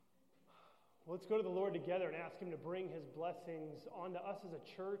Let's go to the Lord together and ask Him to bring His blessings onto us as a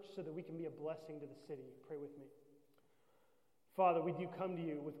church so that we can be a blessing to the city. Pray with me. Father, we do come to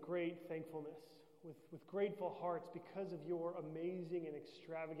you with great thankfulness, with grateful hearts because of your amazing and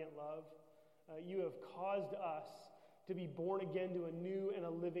extravagant love. You have caused us to be born again to a new and a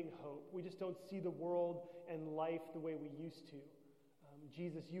living hope. We just don't see the world and life the way we used to.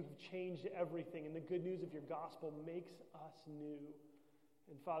 Jesus, you have changed everything, and the good news of your gospel makes us new.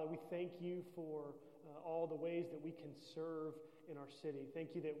 And Father, we thank you for all the ways that we can serve in our city.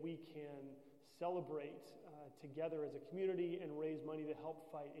 Thank you that we can celebrate together as a community and raise money to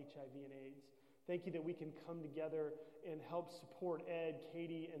help fight HIV and AIDS. Thank you that we can come together and help support Ed,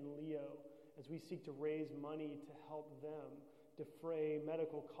 Katie, and Leo as we seek to raise money to help them defray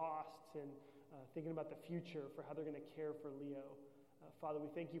medical costs and thinking about the future for how they're going to care for Leo. Father, we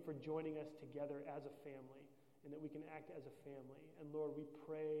thank you for joining us together as a family and that we can act as a family. And Lord, we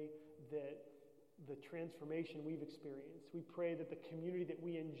pray that the transformation we've experienced, we pray that the community that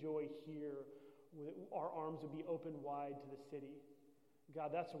we enjoy here, our arms would be open wide to the city.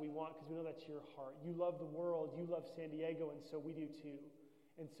 God, that's what we want because we know that's your heart. You love the world, you love San Diego, and so we do too.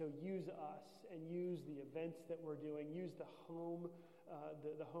 And so use us and use the events that we're doing, use the home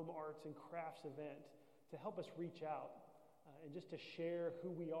arts and crafts event to help us reach out and just to share who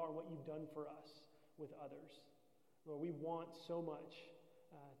we are, what you've done for us with others. Lord, we want so much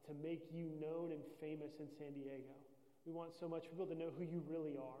to make you known and famous in San Diego. We want so much for people to know who you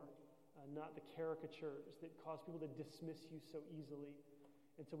really are, not the caricatures that cause people to dismiss you so easily.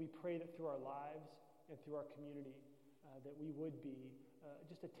 And so we pray that through our lives and through our community that we would be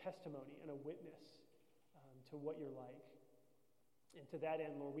just a testimony and a witness to what you're like. And to that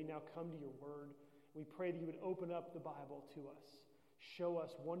end, Lord, we now come to your word. We pray that you would open up the Bible to us, show us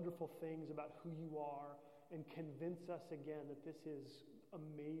wonderful things about who you are, and convince us again that this is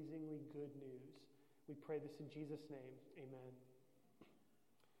amazingly good news. We pray this in Jesus' name. Amen.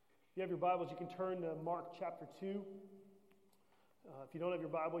 If you have your Bibles, you can turn to Mark chapter 2. If you don't have your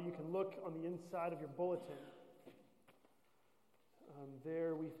Bible, you can look on the inside of your bulletin.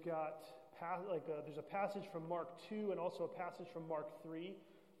 There we've got, there's a passage from Mark 2 and also a passage from Mark 3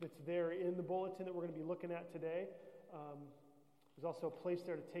 that's there in the bulletin that we're going to be looking at today. There's also a place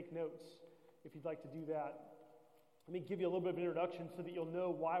there to take notes if you'd like to do that. Let me give you a little bit of an introduction so that you'll know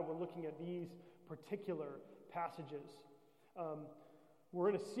why we're looking at these particular passages. We're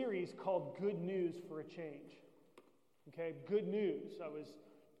in a series called Good News for a Change. Okay, good news. I was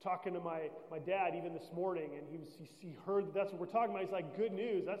talking to my dad even this morning, and he heard that that's what we're talking about. He's like, good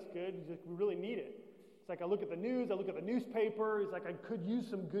news, that's good. He's like, we really need it. It's like I look at the news, I look at the newspaper. He's like, I could use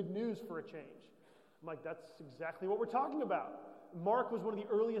some good news for a change. I'm like, that's exactly what we're talking about. Mark was one of the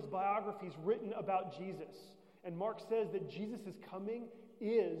earliest biographies written about Jesus. And Mark says that Jesus' coming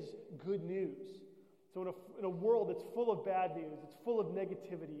is good news. So in a world that's full of bad news, it's full of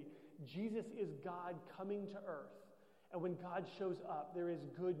negativity, Jesus is God coming to earth. And when God shows up, there is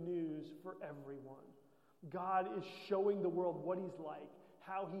good news for everyone. God is showing the world what he's like,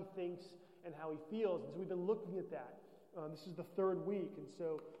 how he thinks, and how he feels. And so we've been looking at that. This is the third week. And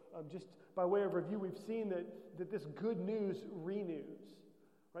so just by way of review, we've seen that this good news renews.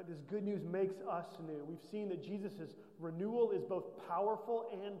 Right? This good news makes us new. We've seen that Jesus' renewal is both powerful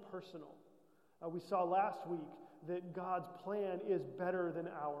and personal. We saw last week that God's plan is better than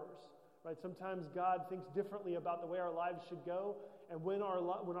ours. Right? Sometimes God thinks differently about the way our lives should go, and when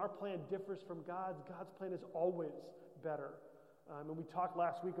our plan differs from God's plan is always better. And we talked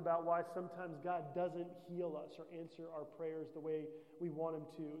last week about why sometimes God doesn't heal us or answer our prayers the way we want him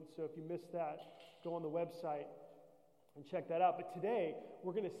to. And so if you missed that, go on the website and check that out. But today,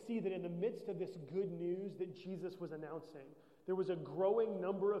 we're going to see that in the midst of this good news that Jesus was announcing, there was a growing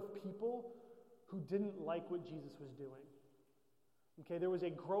number of people who didn't like what Jesus was doing. Okay, there was a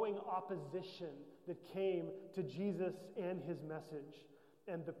growing opposition that came to Jesus and his message.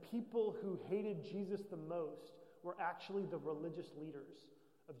 And the people who hated Jesus the most were actually the religious leaders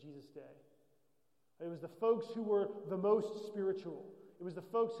of Jesus' day. It was the folks who were the most spiritual. It was the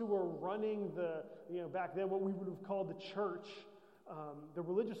folks who were running back then what we would have called the church. The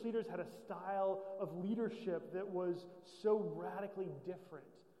religious leaders had a style of leadership that was so radically different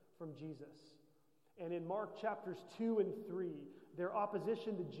from Jesus. And in Mark chapters 2 and 3, their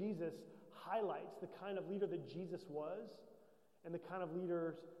opposition to Jesus highlights the kind of leader that Jesus was and the kind of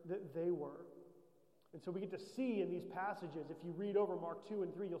leaders that they were. And so we get to see in these passages, if you read over Mark 2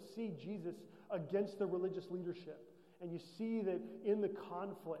 and 3, you'll see Jesus against the religious leadership. And you see that in the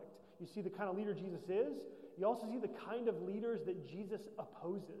conflict, you see the kind of leader Jesus is. You also see the kind of leaders that Jesus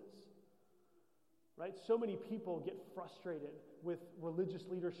opposes. right? So many people get frustrated with religious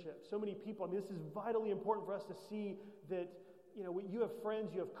leadership. So many people, this is vitally important for us to see that, you have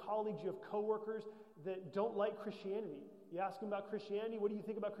friends, you have colleagues, you have coworkers that don't like Christianity. You ask them about Christianity, what do you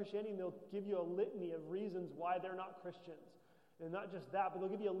think about Christianity? And they'll give you a litany of reasons why they're not Christians. And not just that, but they'll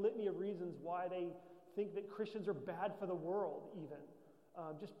give you a litany of reasons why they think that Christians are bad for the world, even.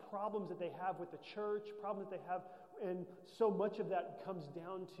 Just problems that they have with the church, problems that they have, and so much of that comes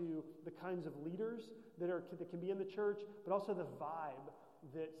down to the kinds of leaders that can be in the church, but also the vibe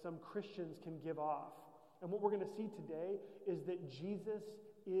that some Christians can give off. And what we're going to see today is that Jesus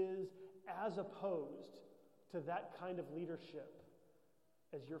is as opposed to that kind of leadership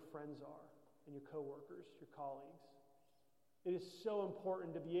as your friends are, and your coworkers, your colleagues. It is so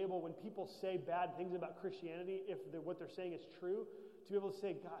important to be able, when people say bad things about Christianity, if what they're saying is true, to be able to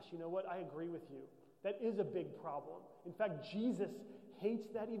say, gosh, you know what, I agree with you. That is a big problem. In fact, Jesus hates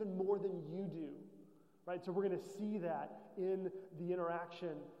that even more than you do. Right? So we're going to see that in the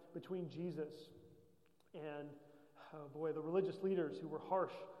interaction between Jesus and, the religious leaders who were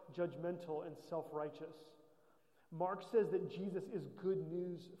harsh, judgmental, and self-righteous. Mark says that Jesus is good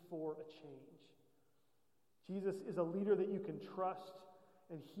news for a change. Jesus is a leader that you can trust,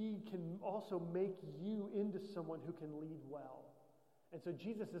 and he can also make you into someone who can lead well. And so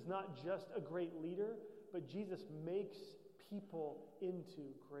Jesus is not just a great leader, but Jesus makes people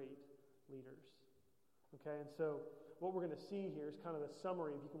into great leaders. Okay, and so what we're going to see here is kind of the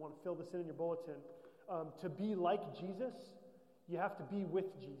summary. If you want to fill this in your bulletin. To be like Jesus, you have to be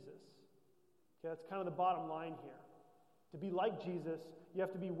with Jesus. Okay, that's kind of the bottom line here. To be like Jesus, you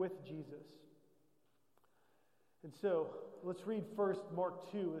have to be with Jesus. And so, let's read first Mark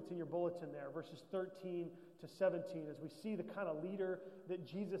 2, that's in your bulletin there, verses 13 to 17, as we see the kind of leader that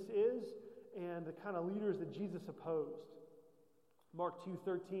Jesus is and the kind of leaders that Jesus opposed. Mark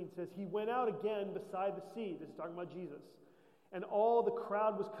 2:13 says, "He went out again beside the sea," this is talking about Jesus, "and all the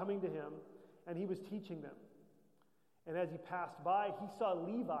crowd was coming to him, and he was teaching them. And as he passed by, he saw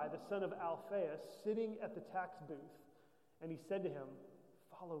Levi, the son of Alphaeus, sitting at the tax booth, and he said to him,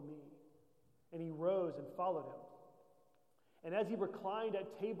 'Follow me.' And he rose and followed him. And as he reclined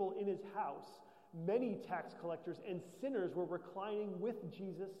at table in his house, many tax collectors and sinners were reclining with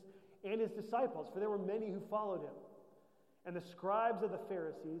Jesus and his disciples, for there were many who followed him. And the scribes of the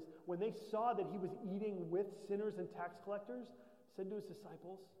Pharisees, when they saw that he was eating with sinners and tax collectors, said to his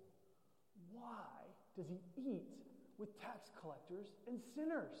disciples, 'Why does he eat with tax collectors and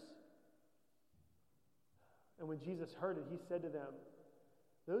sinners?' And when Jesus heard it, he said to them,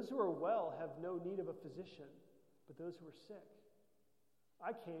 'Those who are well have no need of a physician, but those who are sick.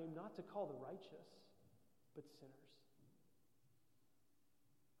 I came not to call the righteous, but sinners.'"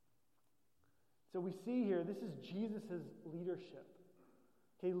 So we see here, this is Jesus' leadership.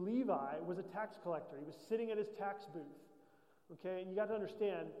 Okay, Levi was a tax collector. He was sitting at his tax booth. Okay, and you got to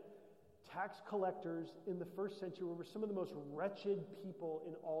understand, tax collectors in the first century were some of the most wretched people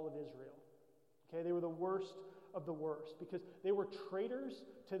in all of Israel. Okay, they were the worst of the worst because they were traitors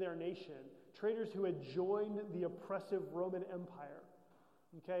to their nation, traitors who had joined the oppressive Roman Empire.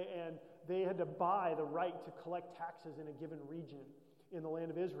 Okay, and they had to buy the right to collect taxes in a given region in the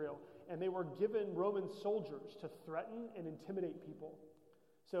land of Israel. And they were given Roman soldiers to threaten and intimidate people.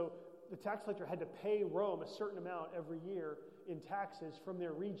 So the tax collector had to pay Rome a certain amount every year in taxes from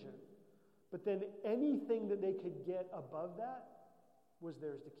their region. But then anything that they could get above that was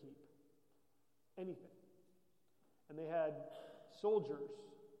theirs to keep. Anything. And they had soldiers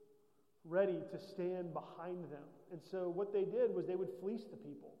ready to stand behind them. And so what they did was they would fleece the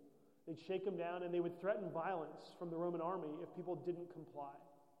people. They'd shake them down and they would threaten violence from the Roman army if people didn't comply.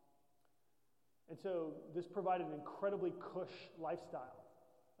 And so this provided an incredibly cush lifestyle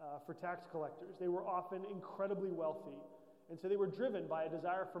for tax collectors. They were often incredibly wealthy. And so they were driven by a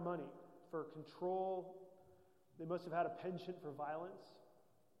desire for money, for control. They must have had a penchant for violence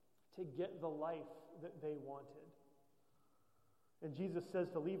to get the life that they wanted. And Jesus says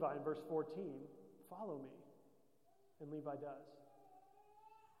to Levi in verse 14, "Follow me." And Levi does.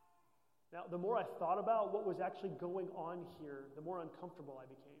 Now, the more I thought about what was actually going on here, the more uncomfortable I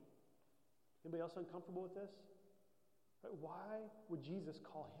became. Anybody else uncomfortable with this? Right? Why would Jesus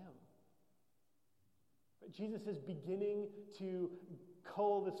call him? Right? Jesus is beginning to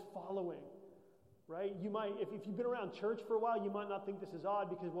cull this following. Right? You might, if you've been around church for a while, you might not think this is odd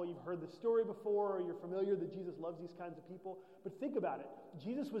because, well, you've heard the story before or you're familiar that Jesus loves these kinds of people. But think about it.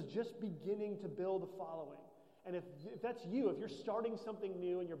 Jesus was just beginning to build a following. And if that's you, if you're starting something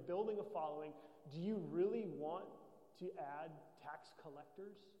new and you're building a following, do you really want to add tax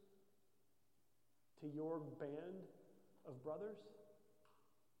collectors to your band of brothers?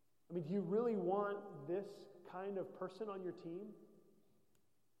 I mean, do you really want this kind of person on your team?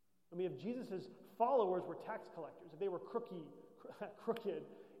 I mean, if Jesus' followers were tax collectors, if they were crooked,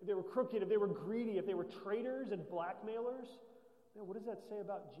 if they were greedy, if they were traitors and blackmailers, man, what does that say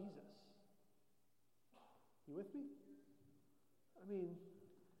about Jesus? You with me? I mean,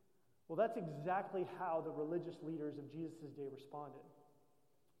 well, that's exactly how the religious leaders of Jesus' day responded.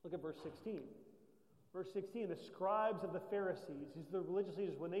 Look at verse 16. Verse 16, the scribes of the Pharisees, these are the religious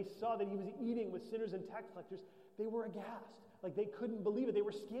leaders, when they saw that he was eating with sinners and tax collectors, they were aghast. Like, they couldn't believe it. They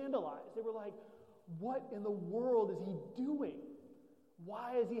were scandalized. They were like, what in the world is he doing?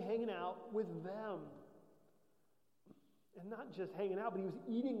 Why is he hanging out with them? And not just hanging out, but he was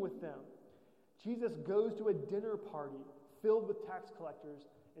eating with them. Jesus goes to a dinner party filled with tax collectors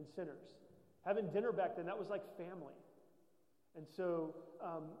and sinners. Having dinner back then, that was like family. And so,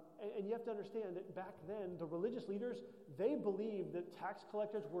 and you have to understand that back then, the religious leaders, they believed that tax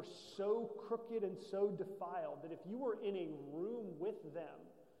collectors were so crooked and so defiled that if you were in a room with them,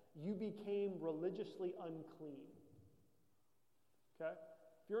 you became religiously unclean. Okay?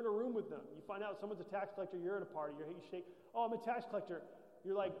 If you're in a room with them, you find out someone's a tax collector, you're at a party, you shake, oh, I'm a tax collector.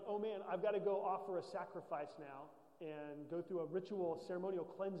 You're like, oh man, I've got to go offer a sacrifice now and go through a ritual, ceremonial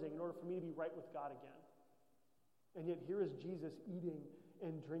cleansing in order for me to be right with God again. And yet here is Jesus eating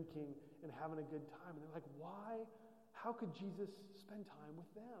and drinking and having a good time. And they're like, why? How could Jesus spend time with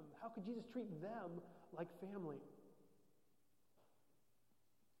them? How could Jesus treat them like family?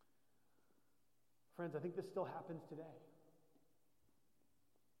 Friends, I think this still happens today.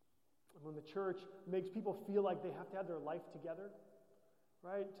 When the church makes people feel like they have to have their life together,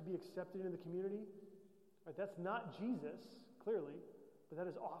 right, to be accepted in the community, right, that's not Jesus, clearly, but that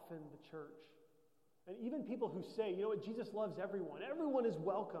is often the church. And even people who say, you know what, Jesus loves everyone, everyone is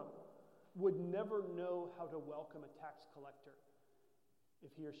welcome, would never know how to welcome a tax collector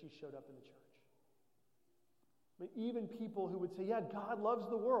if he or she showed up in the church. I mean, even people who would say, yeah, God loves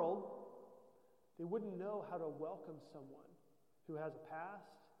the world, they wouldn't know how to welcome someone who has a past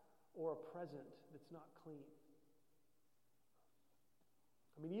or a present that's not clean.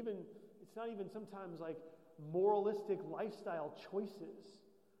 I mean, it's not even sometimes like moralistic lifestyle choices,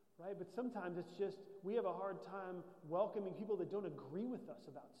 right? But sometimes it's just we have a hard time welcoming people that don't agree with us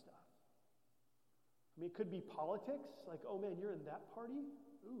about stuff. I mean, it could be politics, like, oh man, you're in that party?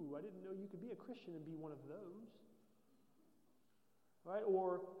 Ooh, I didn't know you could be a Christian and be one of those. Right?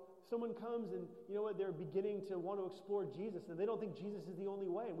 Or someone comes and, you know what, they're beginning to want to explore Jesus, and they don't think Jesus is the only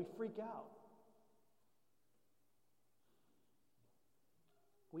way, and we freak out.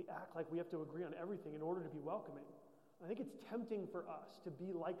 We act like we have to agree on everything in order to be welcoming. I think it's tempting for us to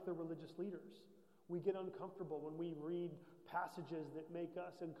be like the religious leaders. We get uncomfortable when we read passages that make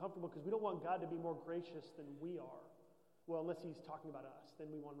us uncomfortable because we don't want God to be more gracious than we are. Well, unless he's talking about us,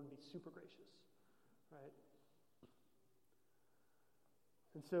 then we want him to be super gracious, right?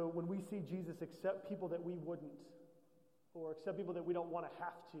 And so when we see Jesus accept people that we wouldn't, or accept people that we don't want to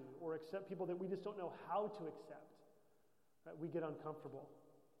have to, or accept people that we just don't know how to accept, right, we get uncomfortable.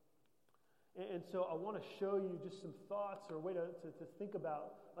 And so I want to show you just some thoughts or a way to think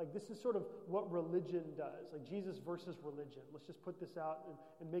about, like, this is sort of what religion does, like Jesus versus religion. Let's just put this out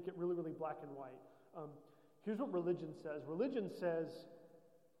and make it really, really black and white. Here's what religion says. Religion says,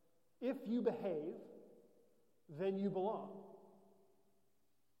 if you behave, then you belong.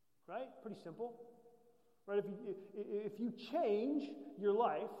 Right? Pretty simple. Right? If you change your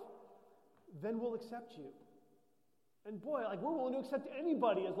life, then we'll accept you. And boy, like, we're willing to accept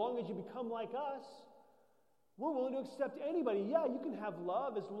anybody as long as you become like us. We're willing to accept anybody. Yeah, you can have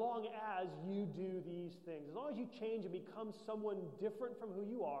love as long as you do these things. As long as you change and become someone different from who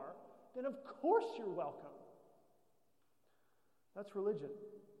you are, then of course you're welcome. That's religion.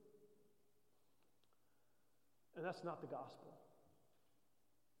 And that's not the gospel.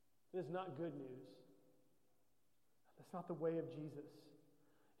 It is not good news. That's not the way of Jesus.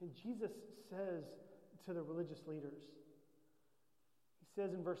 And Jesus says to the religious leaders, he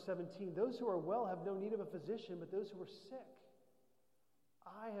says in verse 17, those who are well have no need of a physician, but those who are sick.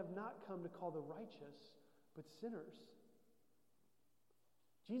 I have not come to call the righteous, but sinners.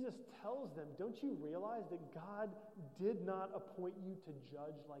 Jesus tells them, don't you realize that God did not appoint you to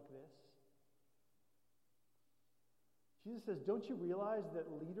judge like this? Jesus says, don't you realize that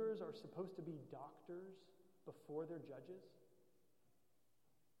leaders are supposed to be doctors before they're judges?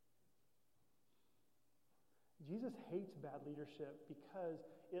 Jesus hates bad leadership because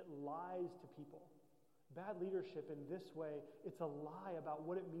it lies to people. Bad leadership in this way, it's a lie about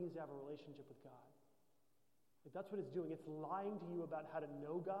what it means to have a relationship with God. That's what it's doing. It's lying to you about how to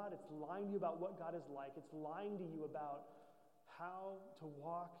know God. It's lying to you about what God is like. It's lying to you about how to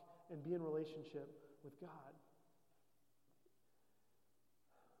walk and be in relationship with God.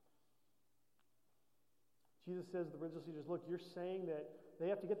 Jesus says to the religious leaders, look, you're saying that they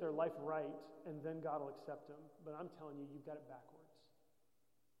have to get their life right and then God will accept them. But I'm telling you, you've got it backwards.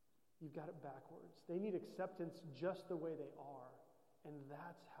 You've got it backwards. They need acceptance just the way they are. And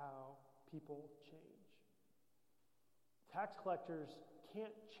that's how people change. Tax collectors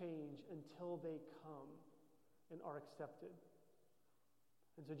can't change until they come and are accepted.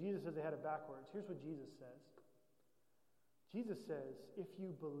 And so Jesus says they had it backwards. Here's what Jesus says. Jesus says, if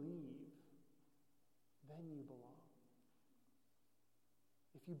you believe, then you belong.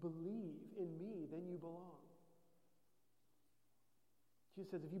 If you believe in me, then you belong.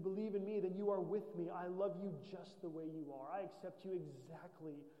 Jesus says, if you believe in me, then you are with me. I love you just the way you are. I accept you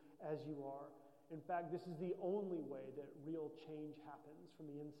exactly as you are. In fact, this is the only way that real change happens from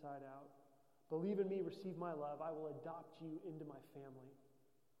the inside out. Believe in me, receive my love. I will adopt you into my family.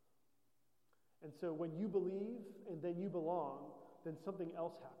 And so when you believe and then you belong, then something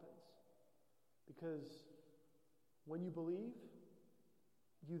else happens. Because when you believe,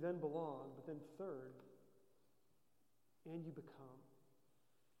 you then belong. But then third, and you become.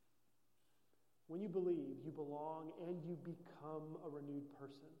 When you believe, you belong and you become a renewed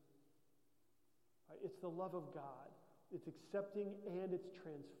person. Right? It's the love of God. It's accepting and it's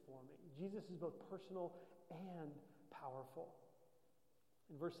transforming. Jesus is both personal and powerful.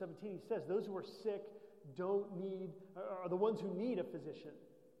 In verse 17, he says, those who are sick are the ones who need a physician.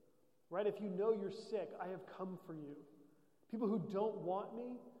 Right? If you know you're sick, I have come for you. People who don't want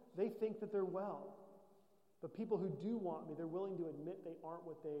me, they think that they're well. But people who do want me, they're willing to admit they aren't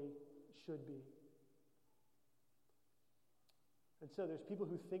what they should be. And so there's people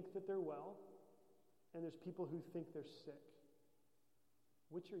who think that they're well, and there's people who think they're sick.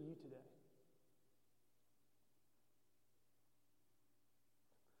 Which are you today?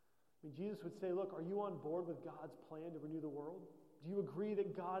 I mean, Jesus would say, look, are you on board with God's plan to renew the world? Do you agree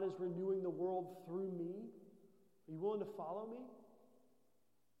that God is renewing the world through me? Are you willing to follow me?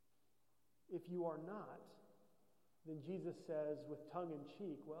 If you are not, then Jesus says with tongue in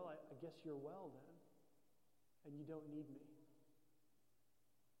cheek, well, I guess you're well then, and you don't need me.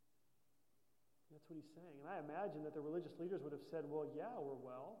 That's what he's saying. And I imagine that the religious leaders would have said, well, yeah, we're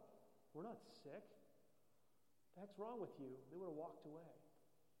well. We're not sick. What the heck's wrong with you? They would have walked away.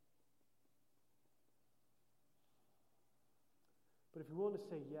 But if you're willing to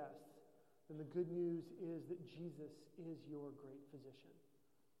say yes, then the good news is that Jesus is your great physician.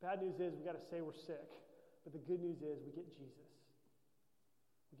 Bad news is we've got to say we're sick. But the good news is we get Jesus.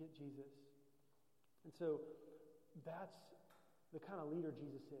 We get Jesus. And so that's the kind of leader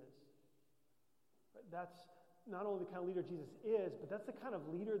Jesus is. That's not only the kind of leader Jesus is, but that's the kind of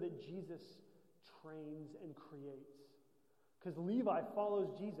leader that Jesus trains and creates. Because Levi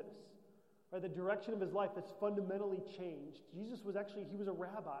follows Jesus. Right? The direction of his life has fundamentally changed. Jesus was a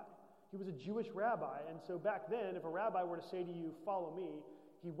rabbi. He was a Jewish rabbi. And so back then, if a rabbi were to say to you, follow me,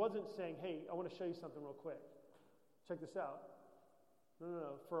 he wasn't saying, hey, I want to show you something real quick. Check this out.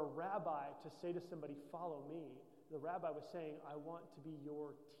 No. For a rabbi to say to somebody, follow me, the rabbi was saying, I want to be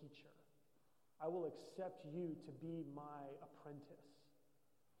your teacher. I will accept you to be my apprentice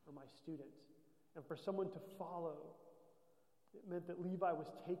or my student. And for someone to follow, it meant that Levi was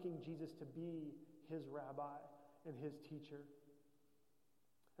taking Jesus to be his rabbi and his teacher.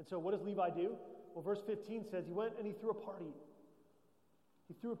 And so what does Levi do? Well, verse 15 says he went and he threw a party.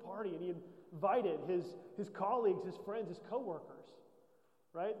 He threw a party and he invited his colleagues, his friends, his co-workers.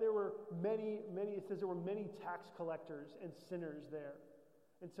 Right? There were many, it says there were many tax collectors and sinners there.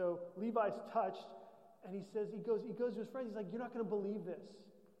 And so Levi's touched, and he goes to his friends, he's like, you're not going to believe this.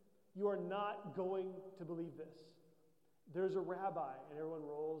 You are not going to believe this. There's a rabbi, and everyone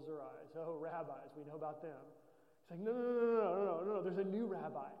rolls their eyes. Oh, rabbis, we know about them. It's like, no, there's a new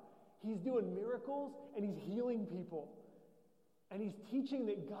rabbi. He's doing miracles, and he's healing people. And he's teaching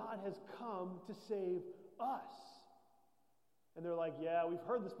that God has come to save us. And they're like, yeah, we've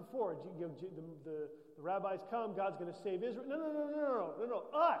heard this before. The rabbis come, God's going to save Israel. No,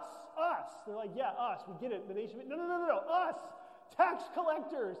 us. They're like, yeah, us. We get it. The nation. No, us. Tax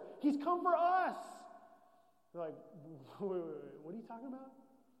collectors. He's come for us. They're like, wait, what are you talking about?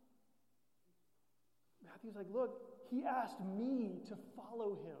 Matthew's like, look, he asked me to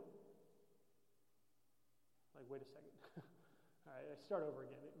follow him. Like, wait a second. All right, I start over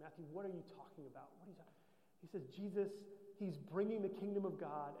again. Matthew, what are you talking about? What are you talking? He says, Jesus, he's bringing the kingdom of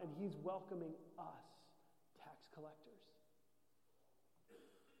God, and he's welcoming us, tax collectors.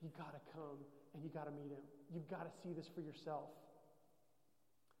 You got to come, and you got to meet him. You've got to see this for yourself.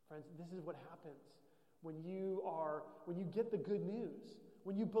 Friends, this is what happens when you get the good news,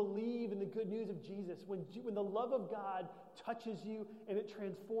 when you believe in the good news of Jesus, when the love of God touches you and it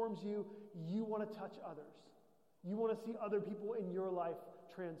transforms you, you want to touch others. You want to see other people in your life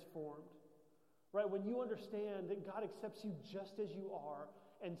transformed. Right? When you understand that God accepts you just as you are,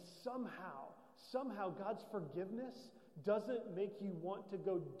 and somehow God's forgiveness doesn't make you want to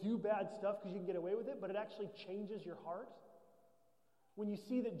go do bad stuff because you can get away with it, but it actually changes your heart. When you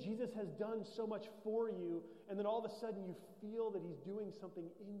see that Jesus has done so much for you, and then all of a sudden you feel that he's doing something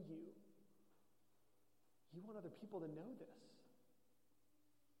in you, you want other people to know this.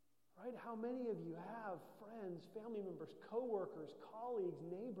 Right? How many of you have friends, family members, coworkers, colleagues,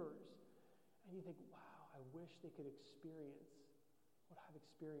 neighbors, and you think, wow, I wish they could experience what I've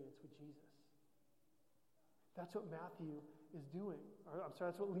experienced with Jesus. That's what Matthew is doing.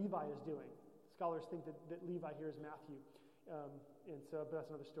 That's what Levi is doing. Scholars think that Levi here is Matthew. But that's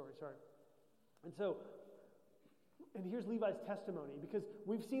another story, sorry. And here's Levi's testimony, because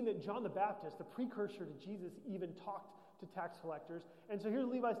we've seen that John the Baptist, the precursor to Jesus, even talked to tax collectors. And so here's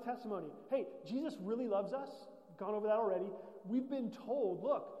Levi's testimony. Hey, Jesus really loves us. Gone over that already. We've been told,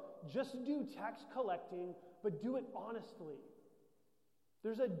 look, just do tax collecting, but do it honestly.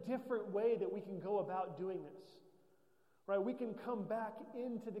 There's a different way that we can go about doing this. Right? We can come back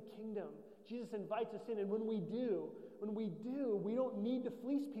into the kingdom. Jesus invites us in, and when we do, we don't need to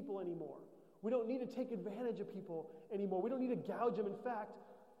fleece people anymore. We don't need to take advantage of people anymore. We don't need to gouge them. In fact,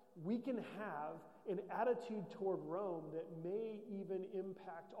 we can have an attitude toward Rome that may even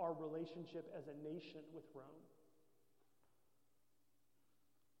impact our relationship as a nation with Rome.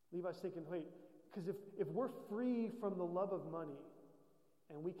 Levi's thinking, wait, because if we're free from the love of money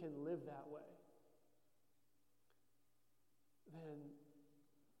and we can live that way, then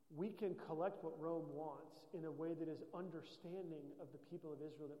we can collect what Rome wants in a way that is understanding of the people of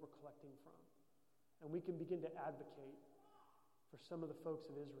Israel that we're collecting from. And we can begin to advocate for some of the folks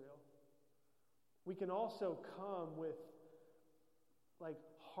of Israel. We can also come with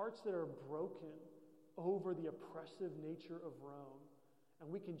hearts that are broken over the oppressive nature of Rome. And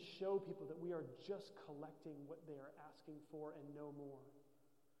we can show people that we are just collecting what they are asking for and no more.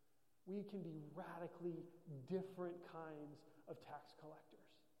 We can be radically different kinds of tax collectors.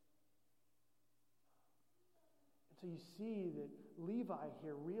 And so you see that Levi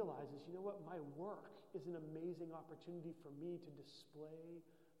here realizes, you know what, my work is an amazing opportunity for me to display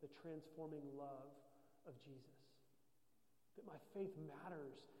the transforming love of Jesus. That my faith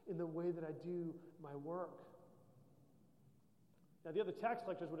matters in the way that I do my work. Now, the other tax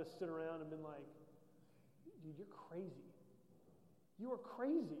collectors would have stood around and been like, dude, you're crazy. You are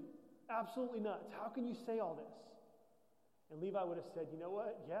crazy. Absolutely nuts. How can you say all this? And Levi would have said, you know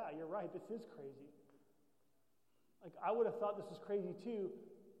what? Yeah, you're right. This is crazy. I would have thought this was crazy too,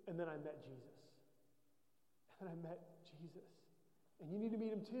 and then I met Jesus. And I met Jesus. And you need to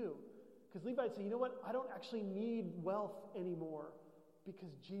meet him too. Because Levi would say, you know what? I don't actually need wealth anymore because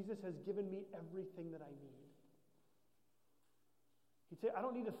Jesus has given me everything that I need. He'd say, I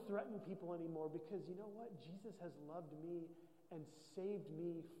don't need to threaten people anymore because you know what? Jesus has loved me and saved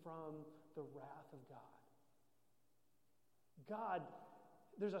me from the wrath of God. God,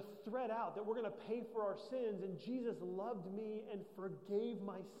 there's a threat out that we're going to pay for our sins, and Jesus loved me and forgave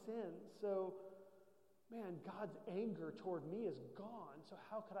my sins. So, man, God's anger toward me is gone. So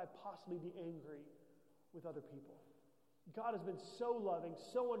how could I possibly be angry with other people? God has been so loving,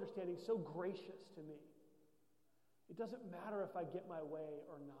 so understanding, so gracious to me. It doesn't matter if I get my way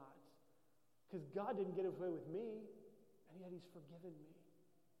or not. Because God didn't get his way with me, and yet he's forgiven me.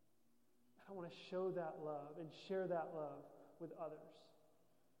 And I want to show that love and share that love with others.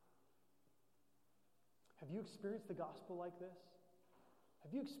 Have you experienced the gospel like this?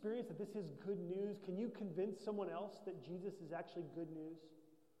 Have you experienced that this is good news? Can you convince someone else that Jesus is actually good news?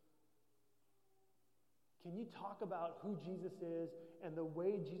 Can you talk about who Jesus is and the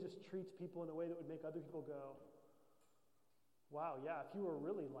way Jesus treats people in a way that would make other people go, wow, yeah, if you were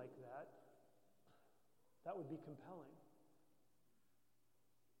really like that, that would be compelling.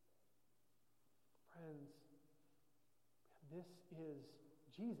 Friends, this is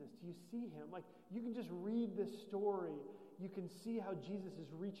Jesus. Do you see him? You can just read this story. You can see how Jesus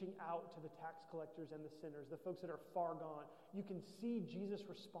is reaching out to the tax collectors and the sinners, the folks that are far gone. You can see Jesus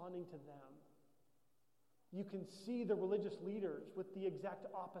responding to them. You can see the religious leaders with the exact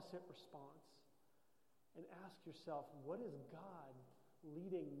opposite response. And ask yourself, what is God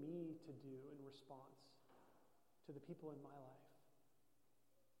leading me to do in response to the people in my life?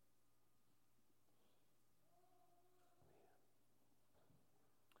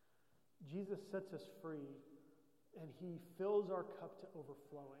 Jesus sets us free, and he fills our cup to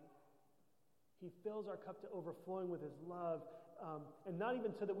overflowing. He fills our cup to overflowing with his love. And not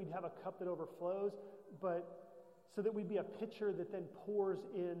even so that we'd have a cup that overflows, but so that we'd be a pitcher that then pours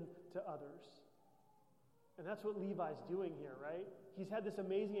in to others. And that's what Levi's doing here, right? He's had this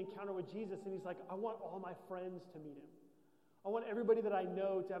amazing encounter with Jesus, and he's like, I want all my friends to meet him. I want everybody that I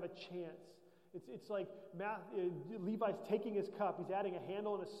know to have a chance. It's like Levi's taking his cup, he's adding a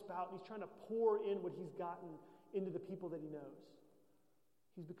handle and a spout, and he's trying to pour in what he's gotten into the people that he knows.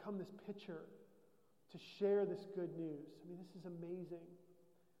 He's become this pitcher to share this good news. I mean, this is amazing.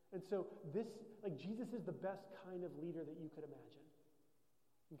 And so Jesus is the best kind of leader that you could imagine.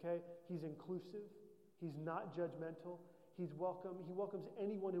 Okay? He's inclusive. He's not judgmental. He welcomes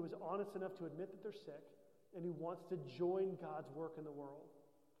anyone who is honest enough to admit that they're sick and who wants to join God's work in the world.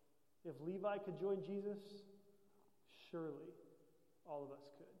 If Levi could join Jesus, surely all of us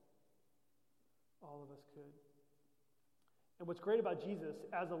could. All of us could. And what's great about Jesus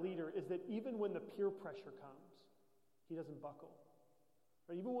as a leader is that even when the peer pressure comes, he doesn't buckle.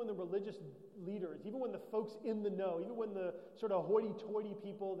 Or even when the religious leaders, even when the folks in the know, even when the sort of hoity-toity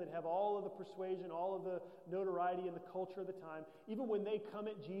people that have all of the persuasion, all of the notoriety and the culture of the time, even when they come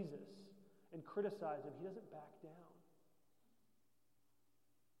at Jesus and criticize him, he doesn't back down.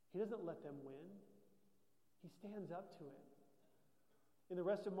 He doesn't let them win. He stands up to it. In the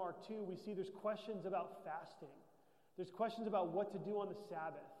rest of Mark 2, we see there's questions about fasting. There's questions about what to do on the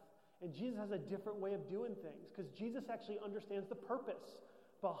Sabbath. And Jesus has a different way of doing things because Jesus actually understands the purpose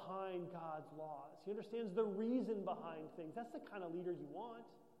behind God's laws. He understands the reason behind things. That's the kind of leader you want.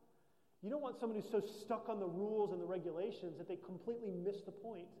 You don't want someone who's so stuck on the rules and the regulations that they completely miss the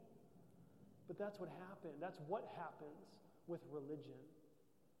point. But that's what happened. That's what happens with religion.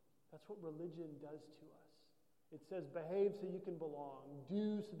 That's what religion does to us. It says, behave so you can belong,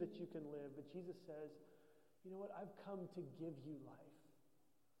 do so that you can live. But Jesus says, you know what? I've come to give you life.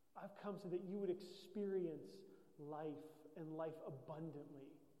 I've come so that you would experience life and life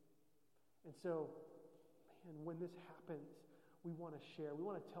abundantly. And so, man, when this happens, we want to share. We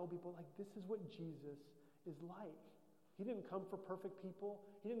want to tell people, like, this is what Jesus is like. He didn't come for perfect people.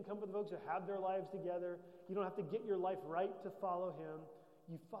 He didn't come for the folks who have their lives together. You don't have to get your life right to follow him.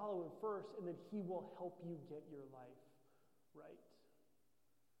 You follow him first, and then he will help you get your life right.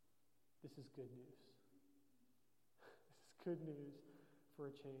 This is good news. This is good news for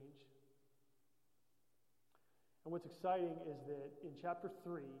a change. And what's exciting is that in chapter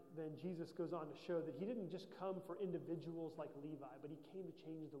 3, then Jesus goes on to show that he didn't just come for individuals like Levi, but he came to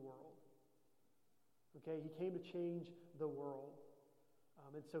change the world. Okay, he came to change the world.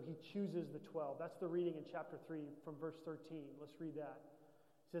 And so he chooses the 12. That's the reading in chapter 3 from verse 13. Let's read that.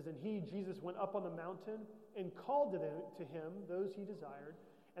 It says, and he, Jesus, went up on the mountain and called to him those he desired,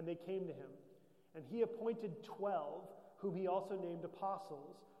 and they came to him. And he appointed 12, whom he also named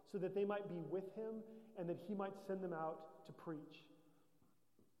apostles, so that they might be with him and that he might send them out to preach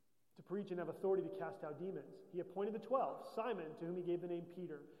and have authority to cast out demons. He appointed the 12, Simon, to whom he gave the name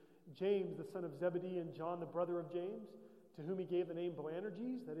Peter, James, the son of Zebedee, and John, the brother of James, to whom he gave the name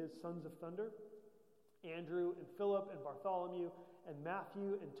Boanerges, that is, sons of thunder, Andrew and Philip and Bartholomew and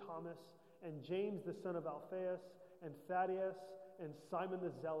Matthew and Thomas and James, the son of Alphaeus, and Thaddeus and Simon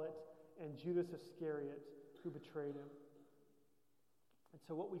the Zealot and Judas Iscariot, who betrayed him. And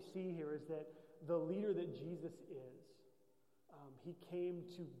so what we see here is that the leader that Jesus is, he came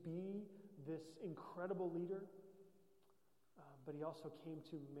to be this incredible leader, but he also came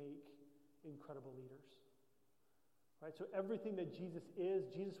to make incredible leaders. Right? So everything that Jesus is,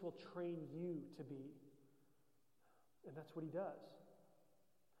 Jesus will train you to be. And that's what he does.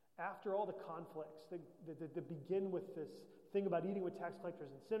 After all the conflicts that begin with this thing about eating with tax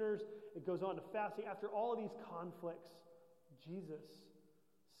collectors and sinners, it goes on to fasting. After all of these conflicts, Jesus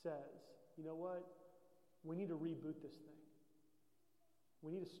says, you know what? We need to reboot this thing.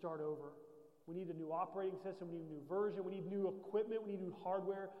 We need to start over. We need a new operating system. We need a new version. We need new equipment. We need new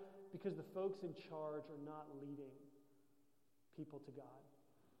hardware because the folks in charge are not leading people to God.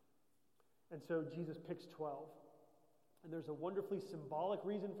 And so Jesus picks 12. And there's a wonderfully symbolic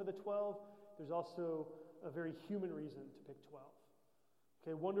reason for the 12. There's also a very human reason to pick 12.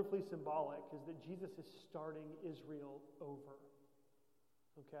 Okay, wonderfully symbolic is that Jesus is starting Israel over.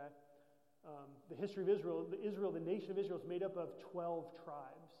 Okay? The history of Israel, the nation of Israel is made up of 12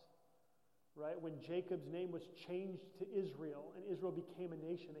 tribes. Right? When Jacob's name was changed to Israel and Israel became a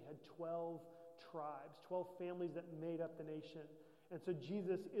nation, they had 12 tribes, 12 families that made up the nation. And so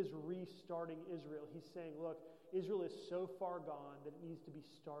Jesus is restarting Israel. He's saying, look, Israel is so far gone that it needs to be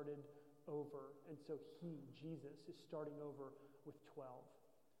started over. And so he, Jesus, is starting over with 12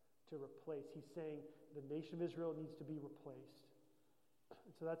 to replace. He's saying the nation of Israel needs to be replaced.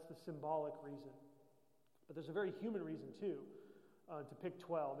 And so that's the symbolic reason. But there's a very human reason too. to pick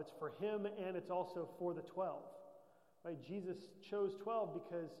 12. It's for him and it's also for the 12. Right? Jesus chose 12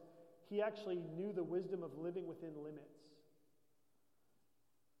 because he actually knew the wisdom of living within limits.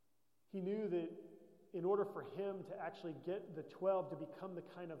 He knew that in order for him to actually get the 12 to become the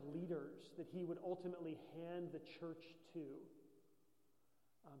kind of leaders that he would ultimately hand the church to,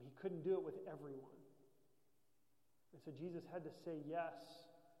 he couldn't do it with everyone. And so Jesus had to say yes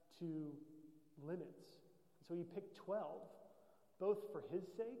to limits. And so he picked 12, both for his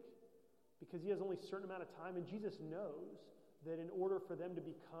sake, because he has only a certain amount of time, and Jesus knows that in order for them to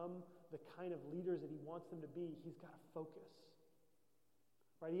become the kind of leaders that he wants them to be, he's got to focus.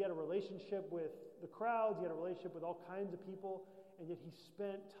 Right? He had a relationship with the crowds, he had a relationship with all kinds of people, and yet he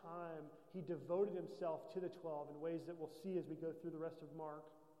spent time, he devoted himself to the 12 in ways that we'll see as we go through the rest of Mark.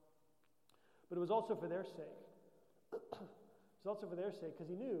 But it was also for their sake. It was also for their sake, because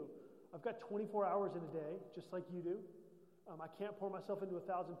he knew, I've got 24 hours in a day, just like you do. I can't pour myself into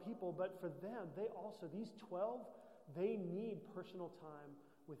 1,000 people, but for them, these 12, they need personal time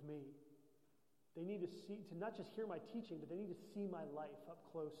with me. They need to not just hear my teaching, but they need to see my life up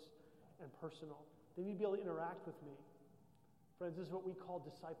close and personal. They need to be able to interact with me. Friends, this is what we call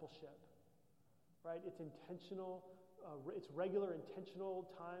discipleship, right? It's intentional, it's regular,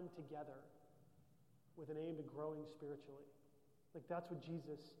 intentional time together with an aim to growing spiritually. Like that's what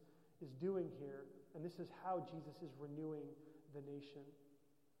Jesus is doing here, and this is how Jesus is renewing the nation.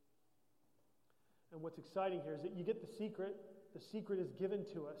 And what's exciting here is that you get the secret. The secret is given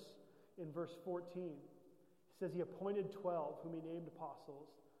to us in verse 14. He says he appointed 12 whom he named apostles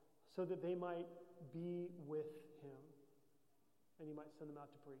so that they might be with him and he might send them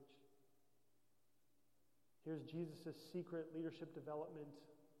out to preach. Here's Jesus' secret leadership development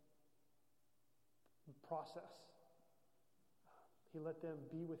process. He let them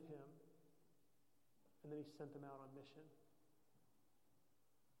be with him, and then he sent them out on mission. I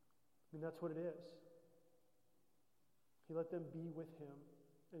mean, that's what it is. He let them be with him,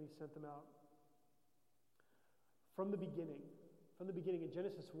 and he sent them out. From the beginning in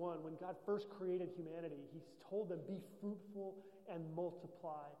Genesis 1, when God first created humanity, he told them, be fruitful and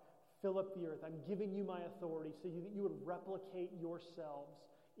multiply, fill up the earth. I'm giving you my authority so that you would replicate yourselves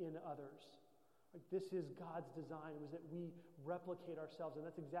in others. Like this is God's design, was that we replicate ourselves, and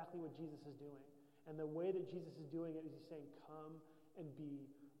that's exactly what Jesus is doing. And the way that Jesus is doing it is he's saying, come and be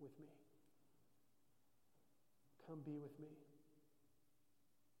with me. Come be with me.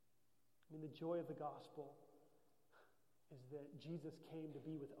 I mean, the joy of the gospel is that Jesus came to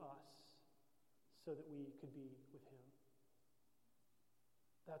be with us so that we could be with him.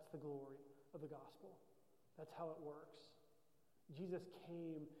 That's the glory of the gospel. That's how it works. Jesus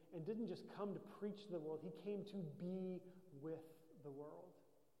came and didn't just come to preach to the world. He came to be with the world.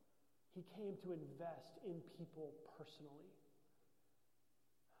 He came to invest in people personally.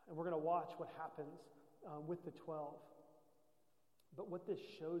 And we're going to watch what happens with the 12. But what this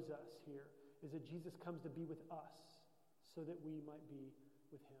shows us here is that Jesus comes to be with us so that we might be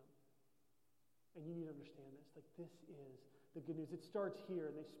with him. And you need to understand this. Like this is the good news. It starts here,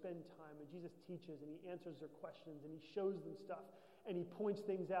 and they spend time, and Jesus teaches, and he answers their questions, and he shows them stuff, and he points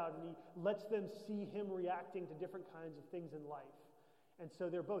things out, and he lets them see him reacting to different kinds of things in life. And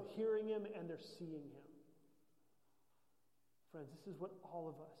so they're both hearing him and they're seeing him. Friends, this is what all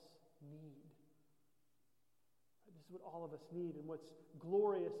of us need. This is what all of us need. And what's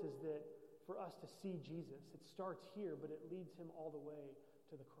glorious is that for us to see Jesus, it starts here, but it leads him all the way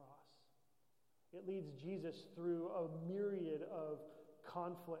to the cross. It leads Jesus through a myriad of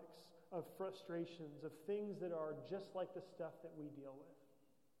conflicts, of frustrations, of things that are just like the stuff that we deal with.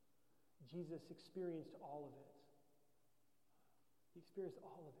 Jesus experienced all of it. He experienced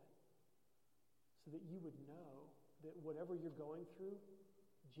all of it so that you would know that whatever you're going through,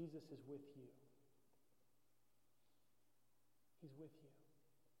 Jesus is with you. He's with you.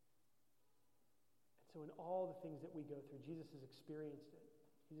 And so in all the things that we go through, Jesus has experienced it.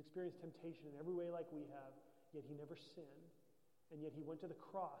 He's experienced temptation in every way like we have, yet he never sinned. And yet he went to the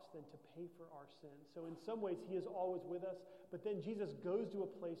cross then to pay for our sins. So in some ways he is always with us, but then Jesus goes to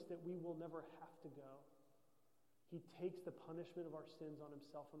a place that we will never have to go. He takes the punishment of our sins on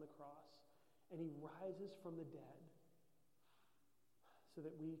himself on the cross, and he rises from the dead so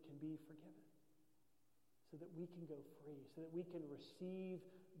that we can be forgiven, so that we can go free, so that we can receive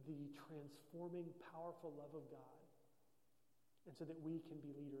the transforming, powerful love of God, and so that we can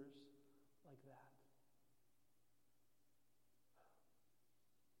be leaders like that.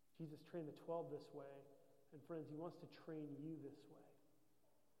 Jesus trained the 12 this way, and friends, he wants to train you this way.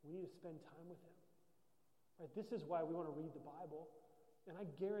 We need to spend time with him. Right? This is why we want to read the Bible. And I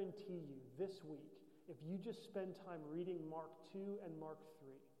guarantee you, this week, if you just spend time reading Mark 2 and Mark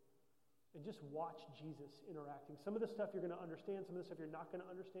 3 and just watch Jesus interacting. Some of the stuff you're going to understand, some of the stuff you're not going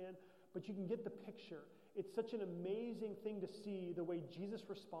to understand, but you can get the picture. It's such an amazing thing to see the way Jesus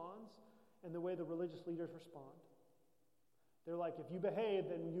responds and the way the religious leaders respond. They're like, if you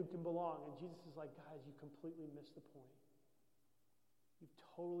behave, then you can belong. And Jesus is like, guys, you completely missed the point. You've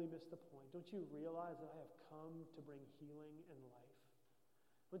totally missed the point. Don't you realize that I have come to bring healing and life?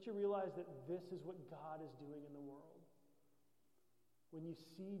 Don't you realize that this is what God is doing in the world? When you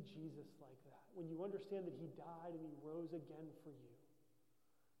see Jesus like that, when you understand that he died and he rose again for you,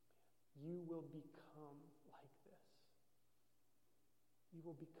 you will become like this. You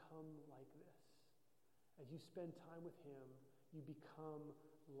will become like this. As you spend time with him, you become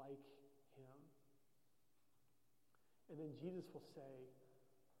like him. And then Jesus will say,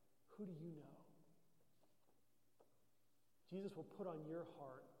 who do you know? Jesus will put on your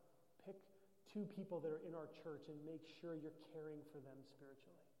heart, pick 2 people that are in our church and make sure you're caring for them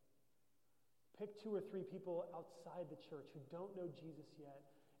spiritually. Pick 2 or 3 people outside the church who don't know Jesus yet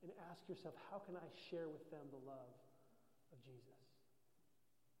and ask yourself, how can I share with them the love of Jesus?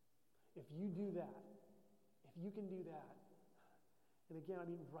 If you do that, if you can do that, and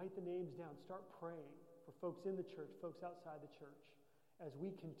again, write the names down. Start praying for folks in the church, folks outside the church. As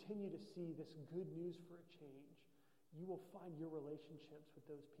we continue to see this good news for a change, you will find your relationships with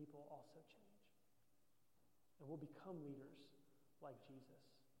those people also change. And we'll become leaders like Jesus.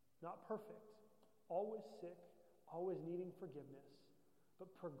 Not perfect, always sick, always needing forgiveness,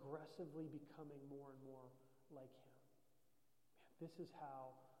 but progressively becoming more and more like him. Man, this is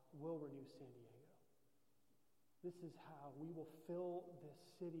how we'll renew San Diego. This is how we will fill this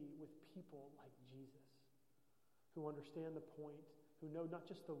city with people like Jesus, who understand the point, who know not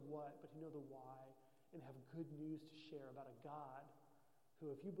just the what, but who know the why, and have good news to share about a God who,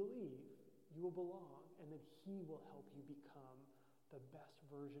 if you believe, you will belong, and that he will help you become the best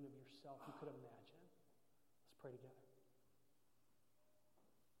version of yourself you could imagine. Let's pray together.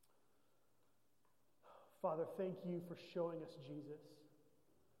 Father, thank you for showing us Jesus.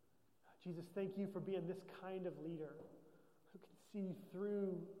 Jesus, thank you for being this kind of leader who can see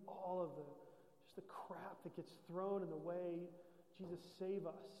through all of the crap that gets thrown in the way. Jesus, save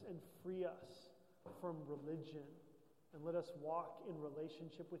us and free us from religion and let us walk in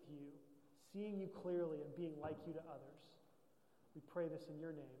relationship with you, seeing you clearly and being like you to others. We pray this in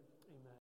your name. Amen.